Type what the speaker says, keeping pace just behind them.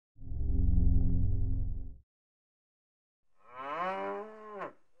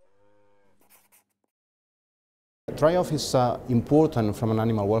Dry off is important from an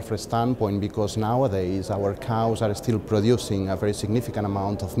animal welfare standpoint because nowadays our cows are still producing a very significant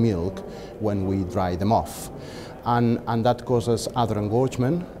amount of milk when we dry them off. And that causes udder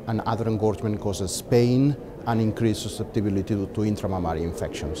engorgement, and udder engorgement causes pain and increased susceptibility to intramammary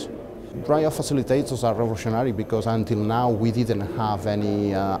infections. Dry off facilitators are revolutionary because until now we didn't have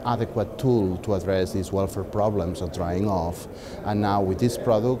any adequate tool to address these welfare problems of drying off. And now with these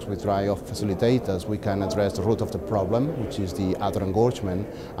products, with dry off facilitators, we can address the root of the problem, which is the udder engorgement,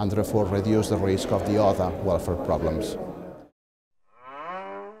 and therefore reduce the risk of the other welfare problems.